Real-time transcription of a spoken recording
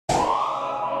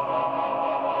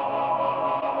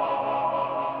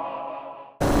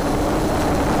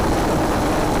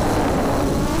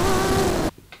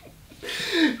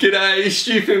G'day,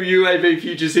 Stu from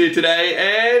UAVfutures here today,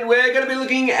 and we're going to be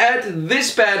looking at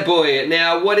this bad boy.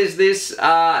 Now, what is this?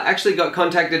 Actually got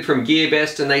contacted from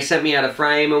GearBest and they sent me out a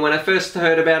frame, and when I first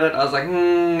heard about it, I was like,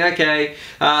 okay.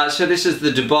 So this is the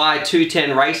Dubai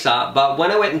 210 Racer, but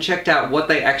when I went and checked out what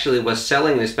they actually were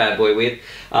selling this bad boy with,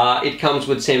 it comes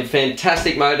with some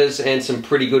fantastic motors and some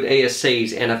pretty good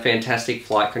ESCs and a fantastic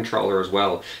flight controller as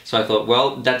well. So I thought,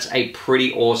 well, that's a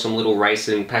pretty awesome little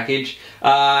racing package.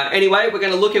 Anyway, we're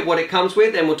going to look at what it comes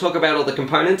with and we'll talk about all the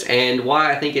components and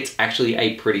why I think it's actually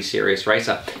a pretty serious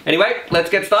racer. Anyway, let's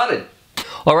get started.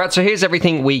 Alright, so here's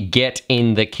everything we get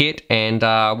in the kit, and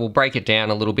we'll break it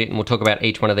down a little bit and we'll talk about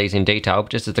each one of these in detail.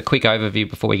 Just as a quick overview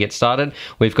before we get started,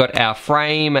 we've got our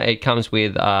frame. It comes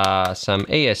with some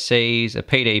ESCs, a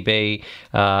PDB,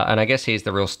 and I guess here's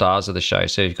the real stars of the show.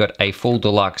 So you've got a full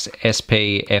deluxe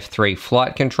SP F3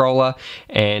 flight controller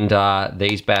and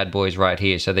these bad boys right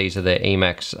here. So these are the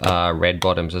Emax red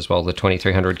bottoms as well, the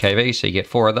 2300 kV. So you get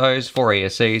 4 of those, 4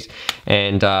 ESCs,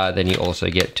 and then you also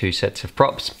get 2 sets of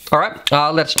props.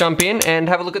 Alright, let's jump in and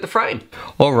have a look at the frame.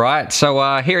 Alright,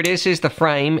 so here it is. Here's the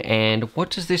frame, and what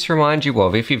does this remind you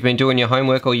of? If you've been doing your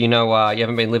homework or you know you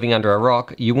haven't been living under a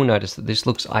rock, you will notice that this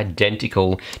looks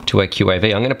identical to a QAV.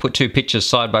 I'm going to put 2 pictures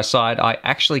side by side. I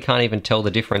actually can't even tell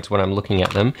the difference when I'm looking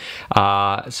at them.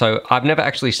 So I've never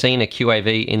actually seen a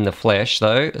QAV in the flesh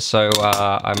though, so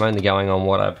I'm only going on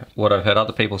what I've heard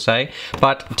other people say.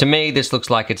 But to me, this looks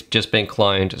like it's just been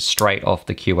cloned straight off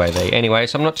the QAV. Anyway,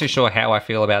 so I'm not too sure how I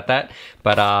feel about that,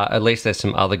 but at least there's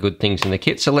some other good things in the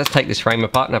kit. So let's take this frame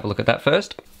apart and have a look at that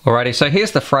first. Alrighty, so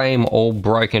here's the frame all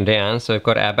broken down. So we've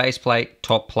got our base plate,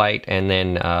 top plate, and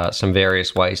then some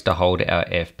various ways to hold our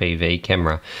FPV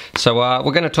camera. So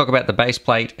we're going to talk about the base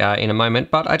plate in a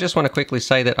moment, but I just want to quickly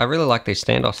say that I really like these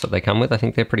standoffs that they come with. I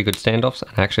think they're pretty good standoffs.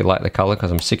 I actually like the color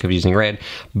because I'm sick of using red.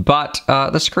 But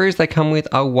the screws they come with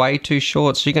are way too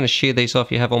short, so you're going to shear these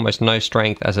off. You have almost no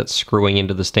strength as it's screwing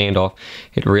into the standoff.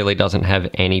 It really doesn't have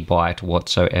any bite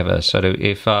whatsoever. So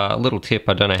if a little tip,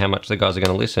 I don't know how much the guys are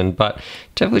going to listen, but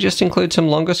definitely just include some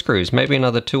longer screws. Maybe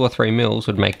another 2 or 3 mils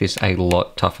would make this a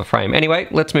lot tougher frame. Anyway,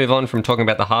 let's move on from talking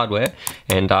about the hardware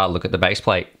and look at the base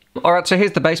plate. Alright, so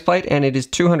here's the base plate, and it is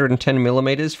 210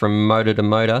 millimeters from motor to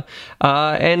motor.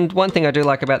 And one thing I do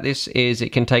like about this is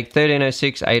it can take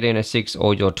 1306, 1806,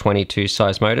 or your 22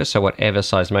 size motor. So whatever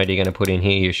size motor you're going to put in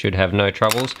here, you should have no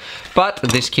troubles. But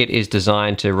this kit is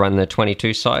designed to run the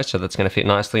 22 size, so that's going to fit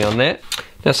nicely on there.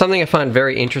 Now, something I find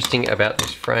very interesting about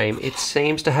this frame, it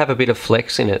seems to have a bit of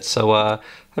flex in it. So I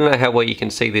don't know how well you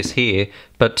can see this here,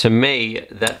 but to me,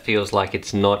 that feels like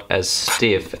it's not as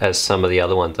stiff as some of the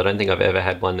other ones. I don't think I've ever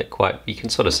had one that quite, you can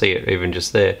sort of see it even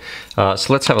just there.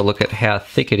 So let's have a look at how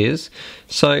thick it is.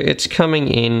 So it's coming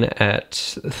in at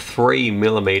 3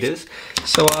 millimeters.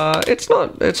 So it's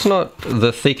not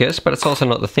the thickest, but it's also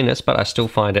not the thinnest, but I still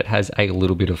find it has a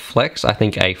little bit of flex. I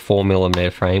think a 4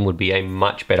 millimeter frame would be a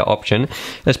much better option,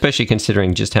 especially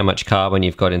considering just how much carbon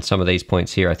you've got in some of these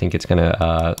points here. I think it's going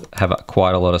to have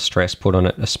quite a lot of stress put on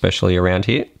it, especially around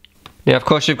here. Now, of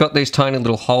course, you've got these tiny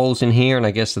little holes in here, and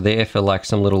I guess they're there for like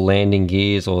some little landing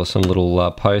gears or some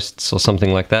little posts or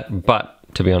something like that. But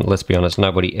to be honest, let's be honest,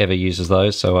 nobody ever uses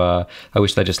those, so I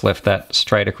wish they just left that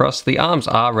straight across. The arms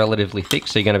are relatively thick,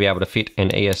 so you're going to be able to fit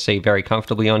an ESC very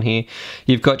comfortably on here.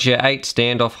 You've got your 8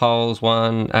 standoff holes, 6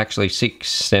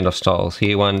 standoff styles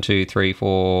here, 1, 2, 3,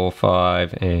 4,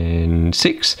 5, and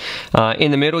 6.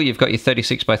 In the middle, you've got your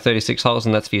 36 by 36 holes,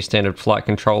 and that's for your standard flight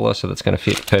controller, so that's going to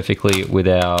fit perfectly with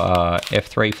our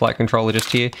F3 flight controller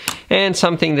just here. And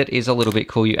something that is a little bit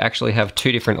cool, you actually have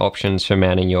 2 different options for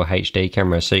mounting your HD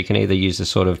camera, so you can either use the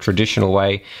sort of traditional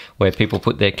way where people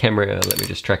put their camera, let me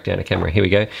just track down a camera, here we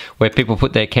go, where people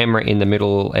put their camera in the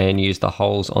middle and use the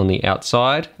holes on the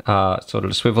outside, sort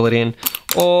of to swivel it in,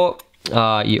 or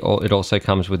it also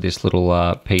comes with this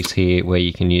little piece here where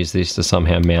you can use this to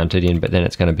somehow mount it in, but then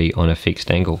it's going to be on a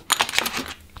fixed angle.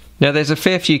 Now, there's a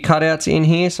fair few cutouts in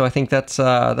here, so I think that's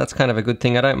kind of a good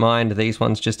thing. I don't mind these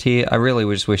ones just here. I really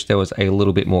just wish there was a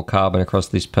little bit more carbon across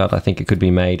this part. I think it could be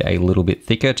made a little bit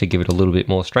thicker to give it a little bit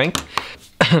more strength.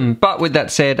 But with that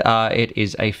said, it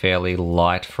is a fairly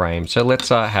light frame. So let's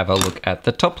have a look at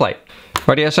the top plate.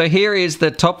 Rightio, so here is the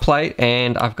top plate,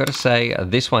 and I've got to say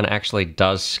this one actually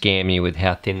does scare me with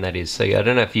how thin that is. So I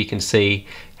don't know if you can see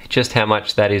just how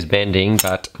much that is bending,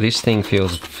 but this thing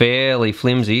feels fairly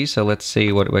flimsy. So let's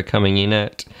see what we're coming in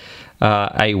at.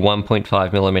 a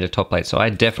 1.5mm top plate. So I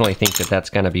definitely think that that's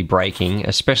going to be breaking,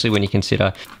 especially when you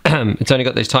consider it's only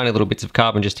got these tiny little bits of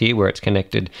carbon just here where it's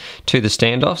connected to the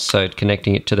standoff, so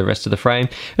connecting it to the rest of the frame.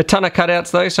 A ton of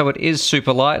cutouts though, so it is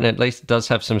super light, and at least it does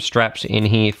have some straps in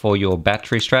here for your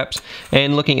battery straps.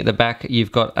 And looking at the back,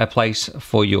 you've got a place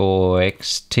for your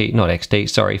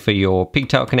for your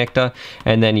pigtail connector,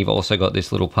 and then you've also got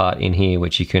this little part in here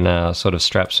which you can sort of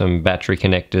strap some battery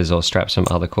connectors or strap some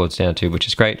other cords down to, which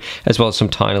is great, as well as some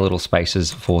tiny little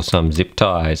spaces for some zip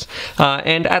ties.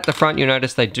 And at the front, you'll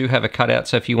notice they do have a cutout,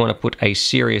 so if you want to put a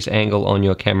serious angle on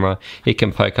your camera, it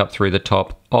can poke up through the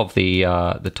top of the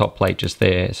top plate just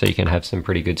there, so you can have some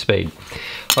pretty good speed.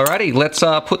 Alrighty, let's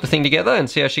put the thing together and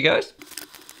see how she goes.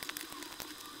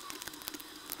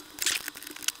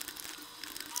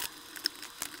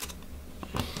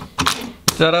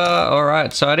 Ta-da!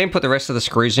 Alright, so I didn't put the rest of the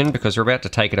screws in because we're about to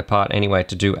take it apart anyway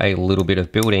to do a little bit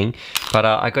of building. But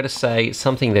I got to say,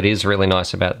 something that is really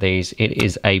nice about these, it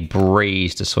is a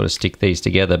breeze to sort of stick these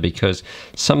together, because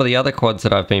some of the other quads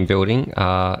that I've been building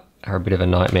are a bit of a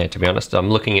nightmare, to be honest.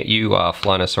 I'm looking at you,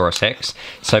 Flinosaurus Hex.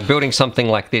 So building something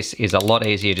like this is a lot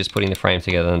easier just putting the frames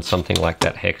together than something like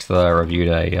that Hex that I reviewed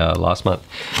last month.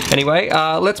 Anyway,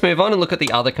 let's move on and look at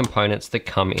the other components that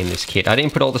come in this kit. I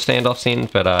didn't put all the standoffs in,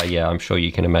 but yeah, I'm sure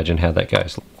you can imagine how that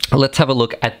goes. Let's have a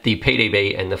look at the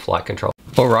PDB and the flight control.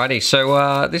 Alrighty,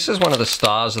 so this is one of the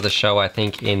stars of the show, I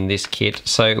think, in this kit.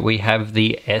 So we have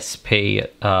the SP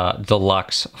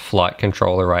Deluxe flight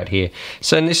controller right here.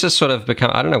 So and this has sort of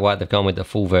become, I don't know why they've gone with the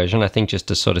full version. I think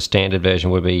just a sort of standard version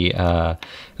would be a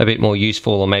bit more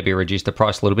useful, or maybe reduce the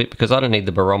price a little bit, because I don't need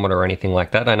the barometer or anything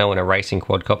like that. I know in a racing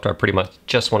quadcopter I pretty much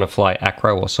just want to fly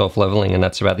acro or self-leveling, and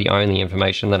that's about the only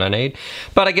information that I need.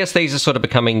 But I guess these are sort of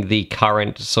becoming the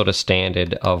current sort of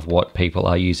standard of what people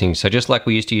are using. So just like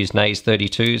we used to use Naze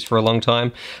 32s for a long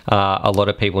time, a lot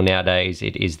of people nowadays,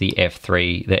 it is the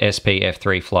F3, the SP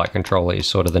F3 flight controller is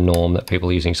sort of the norm that people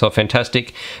are using. So a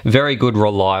fantastic, very good,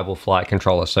 reliable flight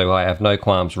controller. So I have no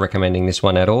qualms recommending this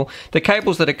one at all. The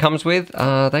cables that it comes with,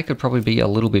 they could probably be a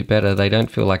little bit better. They don't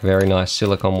feel like very nice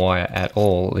silicone wire at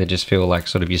all. They just feel like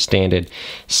sort of your standard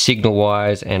signal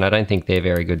wires, and I don't think they're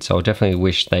very good. So I definitely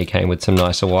wish they came with some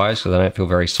nicer wires, so they don't feel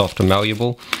very soft and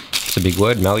malleable. It's a big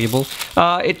word, malleable.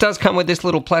 It does come with this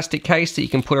little plastic case that you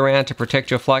can put around to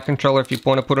protect your flight controller if you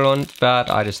want to put it on,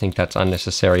 but I just think that's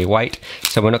unnecessary weight,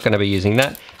 so we're not going to be using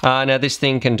that. Now this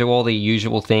thing can do all the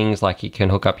usual things, like you can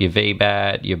hook up your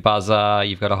VBAT, your buzzer,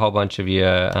 you've got a whole bunch of your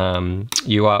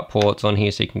UART ports on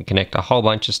here, so you can connect a whole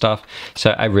bunch of stuff.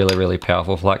 So a really, really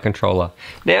powerful flight controller.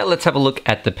 Now let's have a look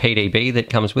at the PDB that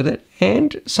comes with it,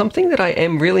 and something that I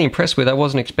am really impressed with, I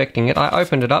wasn't expecting it. I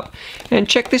opened it up and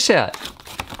check this out.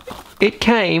 It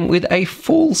came with a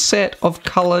full set of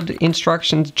coloured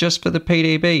instructions just for the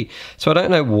PDB. So I don't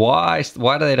know why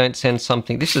they don't send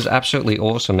something. This is absolutely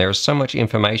awesome. There is so much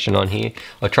information on here.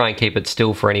 I'll try and keep it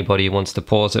still for anybody who wants to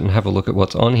pause it and have a look at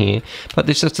what's on here. But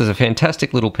this just is a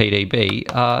fantastic little PDB,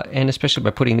 and especially by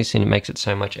putting this in, it makes it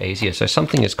so much easier. So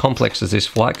something as complex as this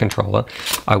flight controller,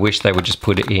 I wish they would just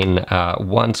put it in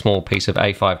one small piece of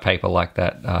A5 paper like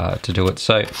that to do it.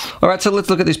 So, all right, so let's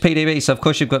look at this PDB. So of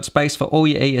course you've got space for all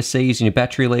your ESCs and your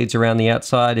battery leads around the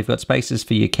outside. You've got spaces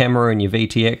for your camera and your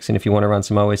VTX, and if you want to run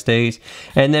some OSDs.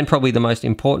 And then probably the most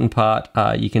important part,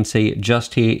 you can see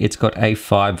just here, it's got a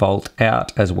 5-volt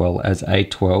out as well as a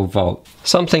 12-volt.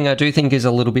 Something I do think is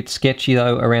a little bit sketchy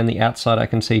though around the outside, I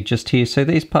can see just here. So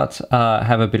these parts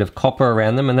have a bit of copper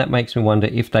around them, and that makes me wonder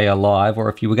if they are live, or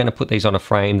if you were going to put these on a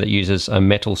frame that uses a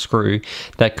metal screw,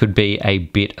 that could be a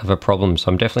bit of a problem. So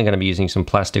I'm definitely going to be using some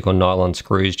plastic or nylon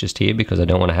screws just here, because I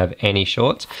don't want to have any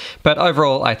shorts. But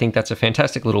overall, I think that's a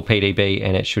fantastic little PDB,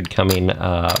 and it should come in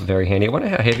very handy. I wonder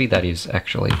how heavy that is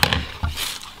actually.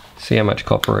 See how much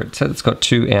copper it says. It's got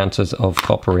 2 ounces of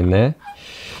copper in there.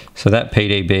 So that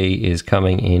PDB is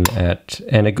coming in at,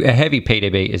 and a heavy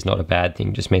PDB is not a bad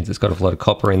thing, just means it's got a lot of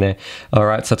copper in there. All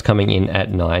right, so it's coming in at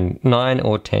 9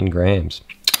 or 10 grams.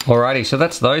 Alrighty, so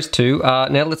that's those two.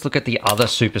 Now let's look at the other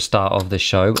superstar of the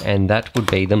show, and that would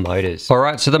be the motors.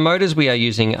 Alright, so the motors we are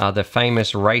using are the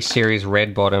famous Race Series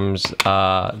red bottoms,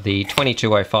 the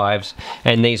 2205s,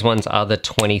 and these ones are the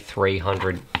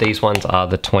 2300. These ones are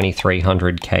the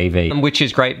 2300 kV, which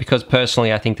is great because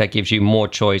personally I think that gives you more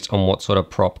choice on what sort of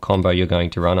prop combo you're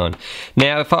going to run on.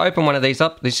 Now if I open one of these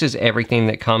up, this is everything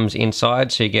that comes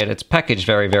inside, so you get, it's packaged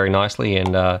very, very nicely,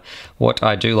 and what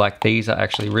I do like, these are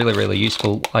actually really, really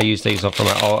useful. I use these off from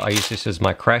I use this as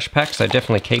my crash pack, so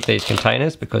definitely keep these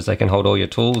containers because they can hold all your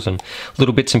tools and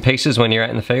little bits and pieces when you're out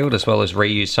in the field, as well as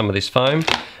reuse some of this foam.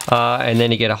 And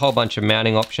then you get a whole bunch of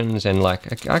mounting options, and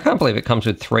like, I can't believe it comes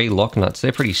with 3 lock nuts.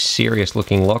 They're pretty serious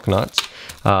looking lock nuts.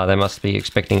 They must be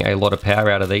expecting a lot of power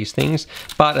out of these things.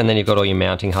 And then you've got all your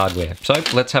mounting hardware. So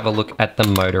let's have a look at the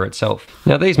motor itself.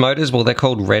 Now these motors, well, they're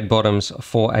called red bottoms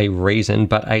for a reason,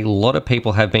 but a lot of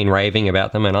people have been raving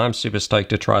about them, and I'm super stoked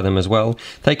to try them as well.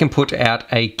 They can put out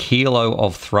a kilo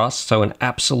of thrust, so an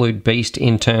absolute beast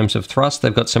in terms of thrust.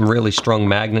 They've got some really strong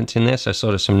magnets in there, so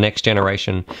sort of some next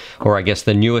generation, or I guess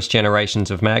the newest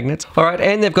generations of magnets. All right,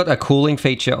 and they've got a cooling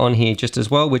feature on here just as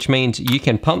well, which means you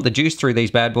can pump the juice through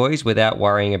these bad boys without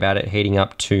worrying about it heating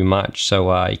up too much.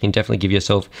 So you can definitely give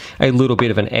yourself a little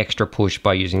bit of an extra push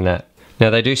by using that. Now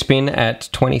they do spin at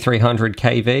 2300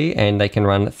 kV and they can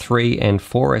run 3 and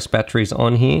 4S batteries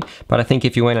on here, but I think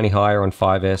if you went any higher on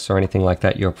 5S or anything like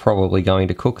that, you're probably going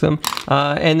to cook them.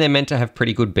 And they're meant to have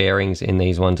pretty good bearings in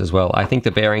these ones as well. I think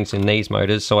the bearings in these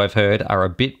motors, so I've heard, are a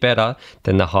bit better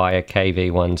than the higher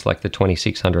kV ones, like the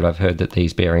 2600. I've heard that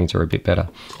these bearings are a bit better.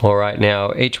 All right,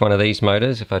 now each one of these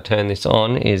motors, if I turn this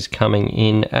on, is coming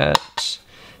in at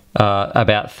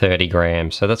about 30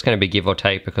 grams. So that's going to be give or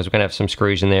take, because we're going to have some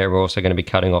screws in there. We're also going to be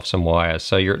cutting off some wires.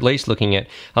 So you're at least looking at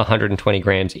 120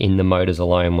 grams in the motors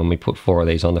alone when we put 4 of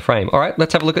these on the frame. All right,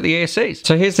 let's have a look at the ESCs.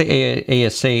 So here's the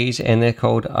ESCs, and they're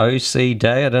called OC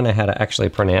Day. I don't know how to actually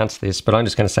pronounce this, but I'm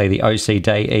just going to say the OC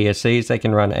Day ESCs. They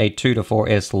can run a 2 to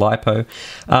 4S LiPo,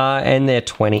 and they're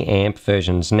 20 amp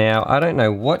versions. Now, I don't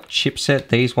know what chipset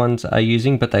these ones are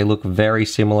using, but they look very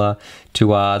similar to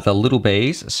the Little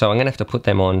Bees. So I'm going to have to put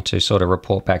them on to sort of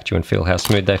report back to you and feel how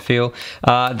smooth they feel.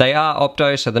 They are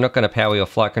opto, so they're not going to power your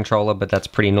flight controller, but that's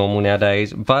pretty normal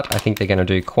nowadays. But I think they're going to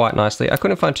do quite nicely. I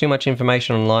couldn't find too much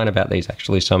information online about these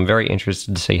actually, so I'm very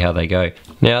interested to see how they go.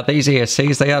 Now these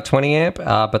ESCs, they are 20 amp,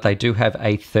 but they do have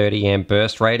a 30 amp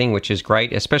burst rating, which is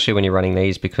great, especially when you're running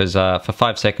these, because for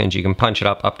 5 seconds you can punch it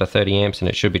up to 30 amps and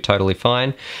it should be totally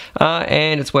fine.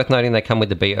 And it's worth noting they come with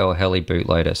the BL Heli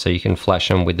bootloader, so you can flash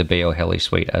them with the BL Heli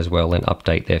suite as well and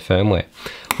update their firmware.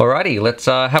 Alrighty, let's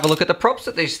have a look at the props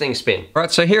that these things spin.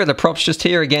 Alright, so here are the props just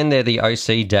here. Again, they're the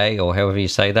OC Day, or however you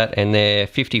say that, and they're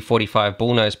 50-45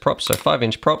 bullnose props, so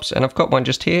 5-inch props, and I've got one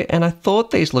just here, and I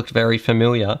thought these looked very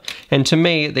familiar, and to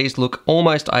me, these look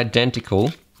almost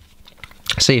identical.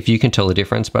 See if you can tell the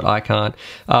difference, but I can't,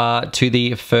 to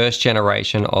the first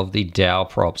generation of the Dow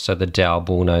props, so the Dow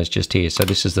bullnose just here. So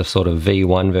this is the sort of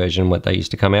V1 version, what they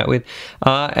used to come out with,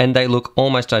 and they look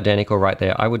almost identical right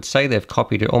there. I would say they've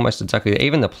copied it almost exactly.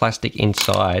 Even the plastic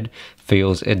inside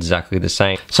feels exactly the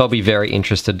same. So I'll be very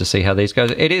interested to see how these go.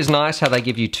 It is nice how they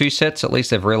give you 2 sets. At least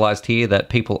they've realized here that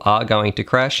people are going to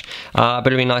crash, but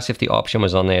it'd be nice if the option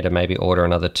was on there to maybe order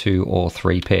another 2 or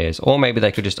 3 pairs, or maybe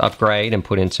they could just upgrade and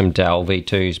put in some Dow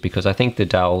V2s, because I think the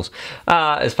Dows,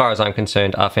 as far as I'm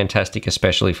concerned, are fantastic,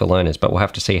 especially for learners, but we'll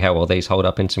have to see how well these hold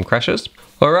up in some crashes.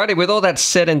 Alrighty, with all that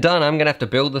said and done, I'm going to have to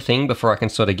build the thing before I can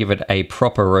sort of give it a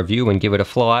proper review and give it a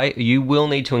fly. You will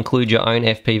need to include your own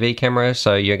FPV camera,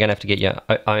 so you're going to have to get your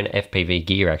own FPV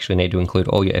gear. Actually need to include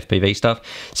all your FPV stuff.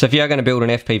 So if you are going to build an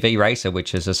FPV racer,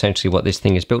 which is essentially what this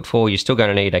thing is built for, you're still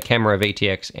going to need a camera,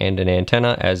 VTX, and an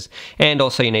antenna, and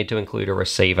also you need to include a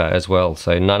receiver as well.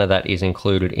 So none of that is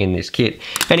included in this kit.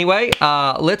 Anyway,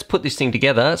 let's put this thing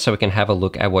together so we can have a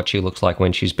look at what she looks like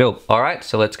when she's built. Alright,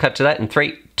 so let's cut to that in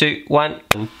 3, 2, 1,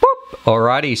 and boop!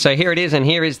 Alrighty, so here it is, and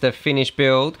here is the finished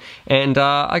build, and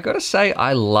I gotta say,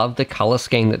 I love the color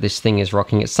scheme that this thing is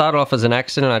rocking. It started off as an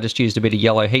accident, I just used a bit of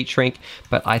yellow heat shrink,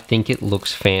 but I think it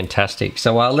looks fantastic.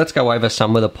 So let's go over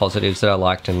some of the positives that I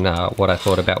liked and what I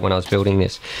thought about when I was building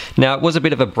this. Now, it was a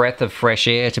bit of a breath of fresh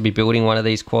air to be building one of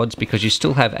these quads, because you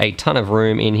still have a ton of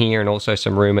room in here and also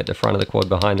some room at the front of the quad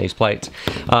behind these plates,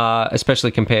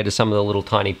 especially compared to some of the little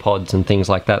tiny pods and things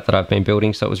like that that I've been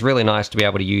building. So it was really nice to be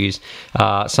able to use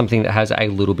something that has a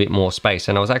little bit more space,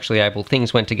 and I was actually able,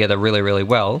 things went together really, really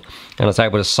well, and I was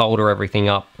able to solder everything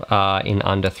up in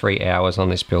under 3 hours on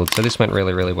this build. So this went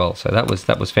really, really well. So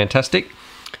that was fantastic.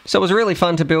 So it was really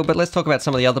fun to build, but let's talk about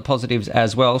some of the other positives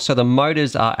as well. So the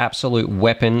motors are absolute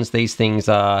weapons. These things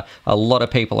are, a lot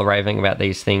of people are raving about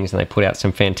these things, and they put out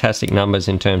some fantastic numbers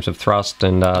in terms of thrust,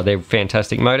 and they're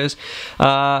fantastic motors.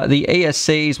 The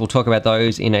ESCs, we'll talk about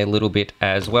those in a little bit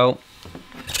as well.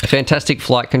 A fantastic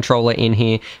flight controller in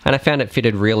here, and I found it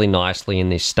fitted really nicely in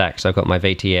this stack. So I've got my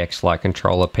VTX flight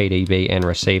controller, PDB and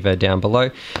receiver down below.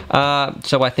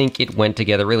 So I think it went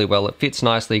together really well. It fits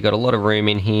nicely, got a lot of room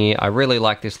in here. I really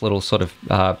like this little sort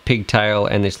of pigtail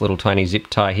and this little tiny zip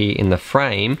tie here in the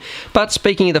frame. But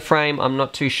speaking of the frame, I'm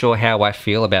not too sure how I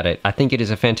feel about it. I think it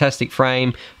is a fantastic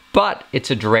frame, but it's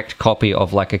a direct copy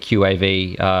of like a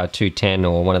QAV 210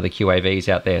 or one of the QAVs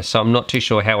out there. So I'm not too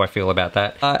sure how I feel about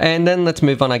that. And then let's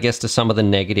move on, I guess, to some of the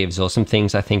negatives or some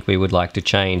things I think we would like to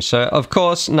change. So of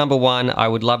course, number one, I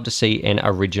would love to see an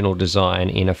original design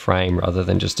in a frame rather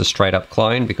than just a straight up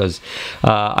clone, because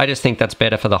I just think that's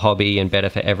better for the hobby and better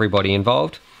for everybody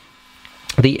involved.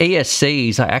 The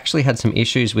ESCs, I actually had some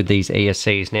issues with these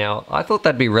ESCs. Now, I thought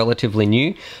that'd be relatively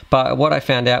new, but what I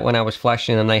found out when I was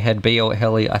flashing them, they had BL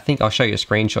Heli, I think I'll show you a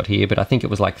screenshot here, but I think it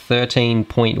was like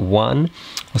 13.1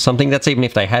 or something. That's even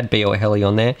if they had BL Heli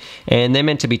on there. And they're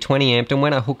meant to be 20 amped, and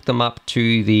when I hooked them up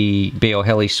to the BL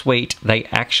Heli suite, they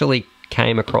actually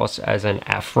came across as an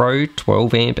Afro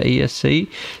 12 amp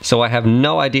ESC. So I have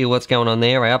no idea what's going on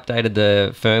there. I updated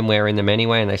the firmware in them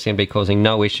anyway, and they seem to be causing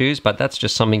no issues, but that's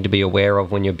just something to be aware of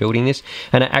when you're building this.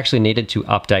 And I actually needed to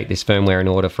update this firmware in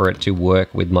order for it to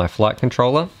work with my flight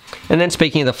controller. And then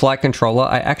speaking of the flight controller,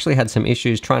 I actually had some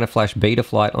issues trying to flash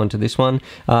Betaflight onto this one.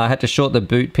 I had to short the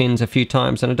boot pins a few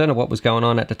times, and I don't know what was going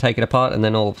on. I had to take it apart, and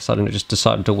then all of a sudden it just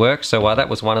decided to work. So that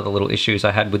was one of the little issues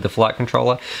I had with the flight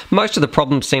controller. Most of the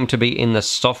problems seem to be in the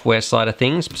software side of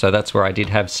things, so that's where I did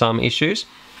have some issues.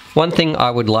 One thing I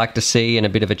would like to see in a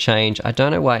bit of a change, I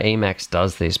don't know why Emax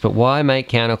does this, but why make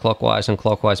counterclockwise and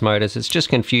clockwise motors? It's just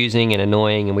confusing and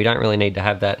annoying, and we don't really need to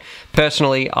have that.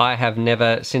 Personally, I have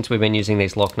never, since we've been using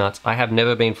these lock nuts, I have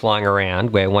never been flying around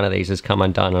where one of these has come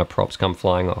undone and a prop's come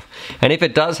flying off. And if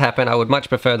it does happen, I would much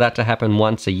prefer that to happen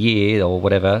once a year or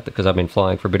whatever, because I've been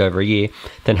flying for a bit over a year,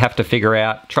 than have to figure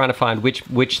out, trying to find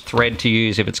which thread to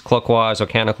use, if it's clockwise or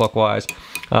counterclockwise.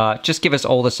 Just give us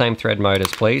all the same thread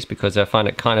motors, please, because I find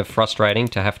it kind of frustrating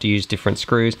to have to use different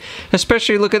screws.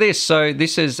 Especially, look at this. So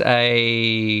this is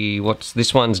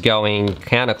this one's going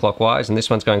counterclockwise and this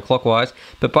one's going clockwise,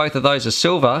 but both of those are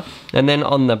silver. And then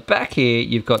on the back here,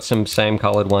 you've got some same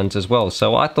colored ones as well.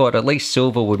 So I thought at least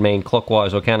silver would mean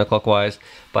clockwise or counterclockwise,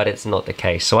 but it's not the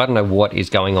case. So I don't know what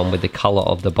is going on with the color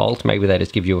of the bolt. Maybe they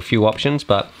just give you a few options,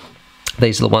 but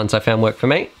these are the ones I found work for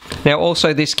me. Now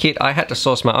also this kit, I had to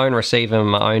source my own receiver and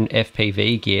my own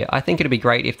FPV gear. I think it'd be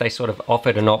great if they sort of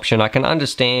offered an option. I can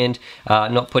understand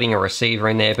not putting a receiver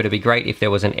in there, but it'd be great if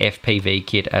there was an FPV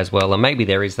kit as well. And maybe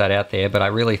there is that out there, but I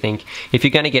really think if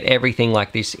you're going to get everything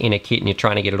like this in a kit and you're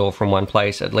trying to get it all from one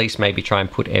place, at least maybe try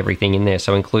and put everything in there.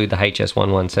 So include the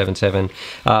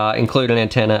HS1177, include an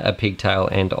antenna, a pigtail,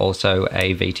 and also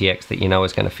a VTX that you know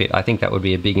is going to fit. I think that would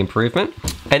be a big improvement.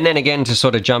 And then again, to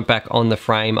sort of jump back on the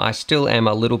frame, I still am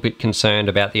a little bit concerned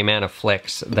about the amount of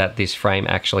flex that this frame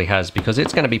actually has, because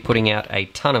it's going to be putting out a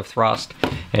ton of thrust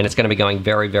and it's going to be going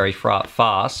very, very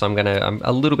fast. So I'm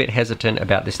a little bit hesitant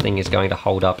about this thing is going to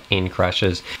hold up in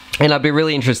crashes. And I'd be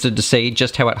really interested to see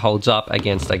just how it holds up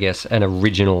against, I guess, an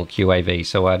original QAV.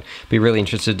 So I'd be really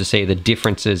interested to see the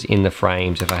differences in the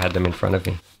frames if I had them in front of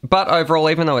me. But overall,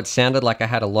 even though it sounded like I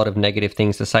had a lot of negative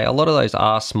things to say, a lot of those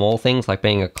are small things, like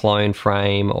being a clone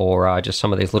frame or just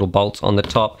some of these little bolts on the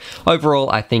top.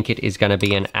 Overall, I think it is going to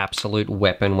be an absolute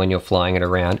weapon when you're flying it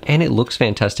around, and it looks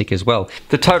fantastic as well.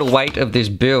 The total weight of this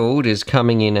build is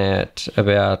coming in at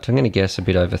about, I'm going to guess, a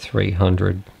bit over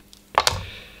 300.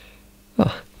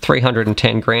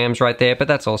 310 grams right there, but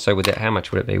that's also with it. How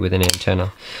much would it be with an antenna?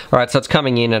 All right, so it's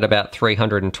coming in at about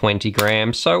 320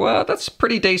 grams. So that's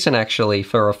pretty decent actually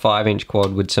for a 5-inch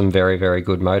quad with some very, very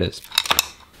good motors.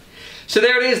 So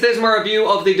there it is, there's my review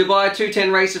of the Dubai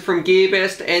 210 Racer from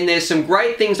GearBest, and there's some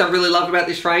great things I really love about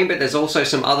this frame, but there's also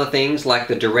some other things like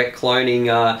the direct cloning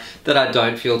that I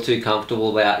don't feel too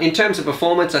comfortable about. In terms of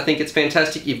performance, I think it's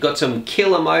fantastic. You've got some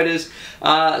killer motors,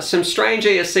 some strange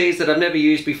ESCs that I've never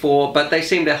used before, but they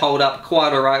seem to hold up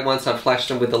quite alright once I've flashed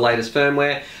them with the latest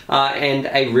firmware, and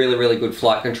a really, really good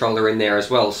flight controller in there as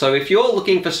well. So if you're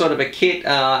looking for sort of a kit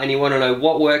and you want to know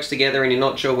what works together and you're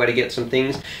not sure where to get some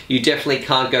things, you definitely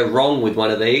can't go wrong with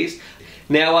one of these.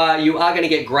 Now you are going to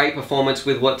get great performance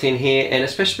with what's in here, and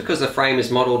especially because the frame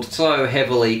is modelled so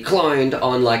heavily cloned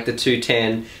on like the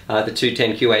 210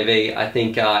 QAV, I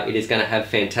think it is going to have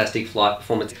fantastic flight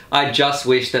performance. I just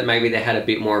wish that maybe they had a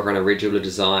bit more of an original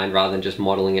design rather than just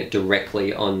modelling it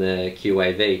directly on the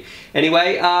QAV.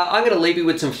 Anyway, I'm going to leave you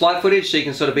with some flight footage so you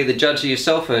can sort of be the judge of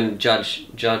yourself and judge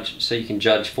so you can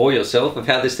judge for yourself of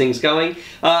how this thing's going.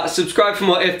 Subscribe for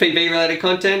more FPV related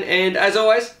content, and as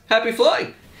always, happy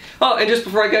flying! Oh, and just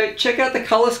before I go, check out the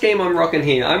color scheme I'm rocking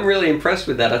here. I'm really impressed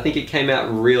with that. I think it came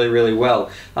out really, really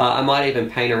well. I might even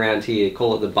paint around here,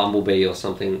 call it the Bumblebee or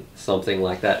something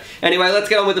like that. Anyway, let's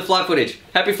get on with the flight footage.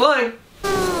 Happy flying!